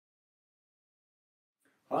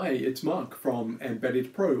Hi, it's Mark from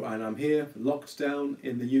Embedded Pro, and I'm here locked down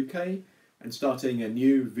in the UK and starting a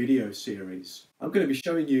new video series. I'm going to be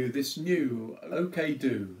showing you this new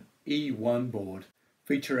OKdo E1 board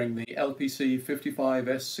featuring the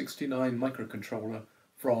LPC55S69 microcontroller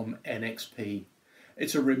from NXP.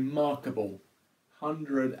 It's a remarkable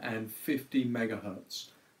 150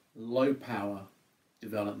 megahertz low power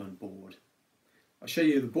development board. I'll show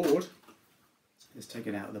you the board. Let's take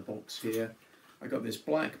it out of the box here. I got this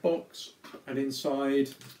black box, and inside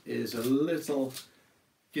is a little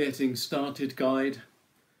getting started guide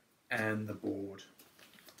and the board.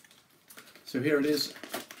 So here it is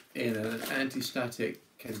in an anti-static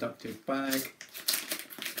conductive bag.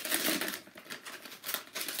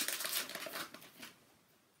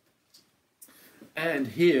 And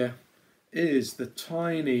here is the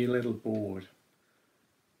tiny little board.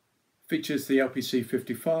 Features the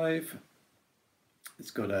LPC55. It's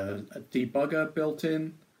got a debugger built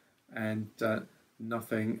in and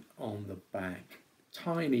nothing on the back.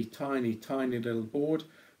 Tiny, tiny, tiny little board.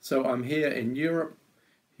 So I'm here in Europe.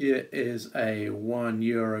 Here is a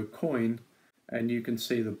 €1 coin, and you can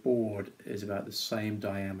see the board is about the same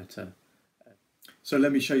diameter. So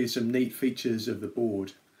let me show you some neat features of the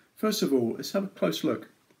board. First of all, let's have a close look.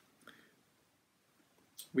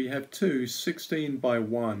 We have two 16 by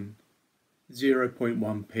 1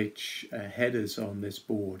 0.1 pitch headers on this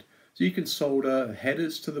board. So you can solder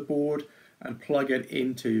headers to the board and plug it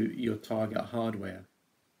into your target hardware.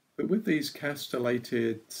 But with these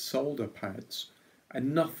castellated solder pads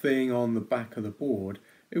and nothing on the back of the board,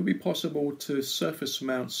 it would be possible to surface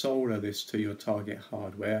mount solder this to your target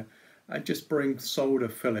hardware and just bring solder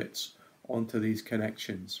fillets onto these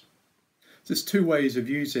connections. So there's two ways of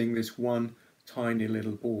using this one tiny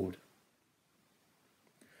little board.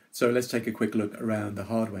 So let's take a quick look around the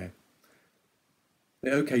hardware. The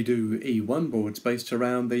OKdo E1 board is based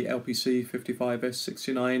around the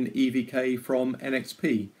LPC55S69 EVK from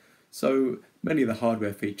NXP, so many of the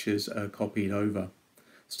hardware features are copied over.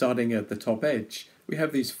 Starting at the top edge, we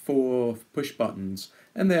have these 4 push buttons,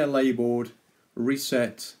 and they're labelled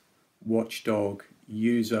Reset, Watchdog,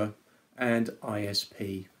 User and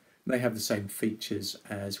ISP. They have the same features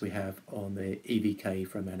as we have on the EVK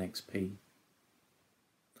from NXP.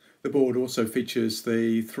 The board also features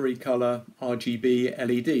the 3-colour RGB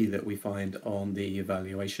LED that we find on the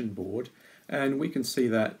evaluation board, and we can see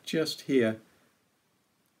that just here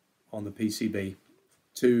on the PCB.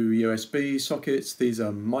 2 USB sockets, these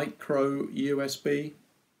are micro USB,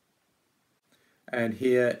 and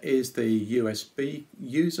here is the USB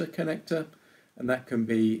user connector, and that can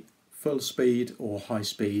be full speed or high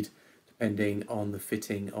speed depending on the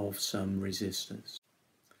fitting of some resistors.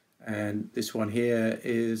 And this one here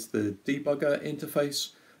is the debugger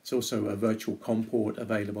interface. It's also a virtual COM port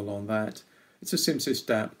available on that. It's a SimSys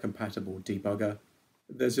DAP compatible debugger.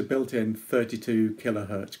 There's a built-in 32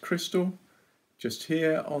 kHz crystal just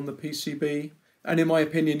here on the PCB. And in my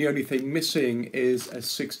opinion, the only thing missing is a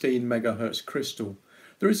 16 MHz crystal.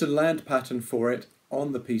 There is a land pattern for it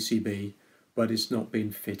on the PCB, but it's not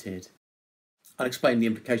been fitted. I'll explain the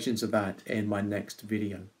implications of that in my next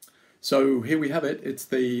video. So here we have it. It's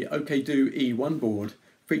the OKdo E1 board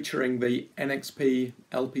featuring the NXP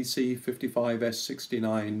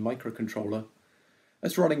LPC55S69 microcontroller.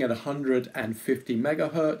 It's running at 150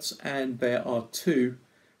 megahertz, and there are 2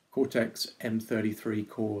 Cortex-M33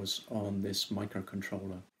 cores on this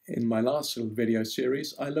microcontroller. In my last little video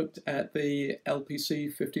series, I looked at the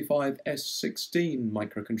LPC55S16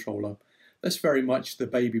 microcontroller. That's very much the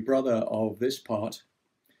baby brother of this part.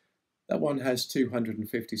 That one has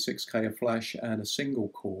 256K of flash and a single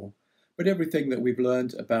core, but everything that we've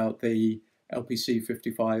learned about the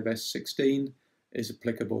LPC55S16 is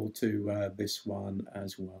applicable to this one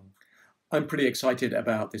as well. I'm pretty excited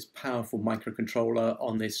about this powerful microcontroller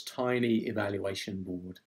on this tiny evaluation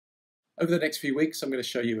board. Over the next few weeks, I'm going to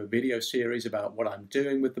show you a video series about what I'm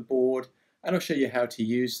doing with the board, and I'll show you how to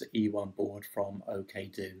use the E1 board from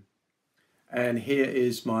OKdo. And here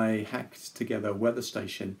is my hacked together weather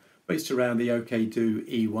station based around the OKdo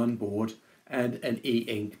E1 board and an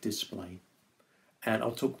e-ink display. And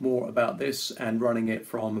I'll talk more about this and running it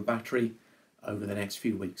from a battery over the next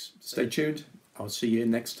few weeks. Stay tuned. I'll see you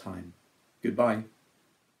next time. Goodbye.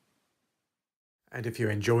 And if you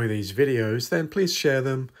enjoy these videos, then please share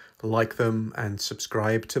them, like them, and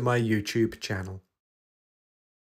subscribe to my YouTube channel.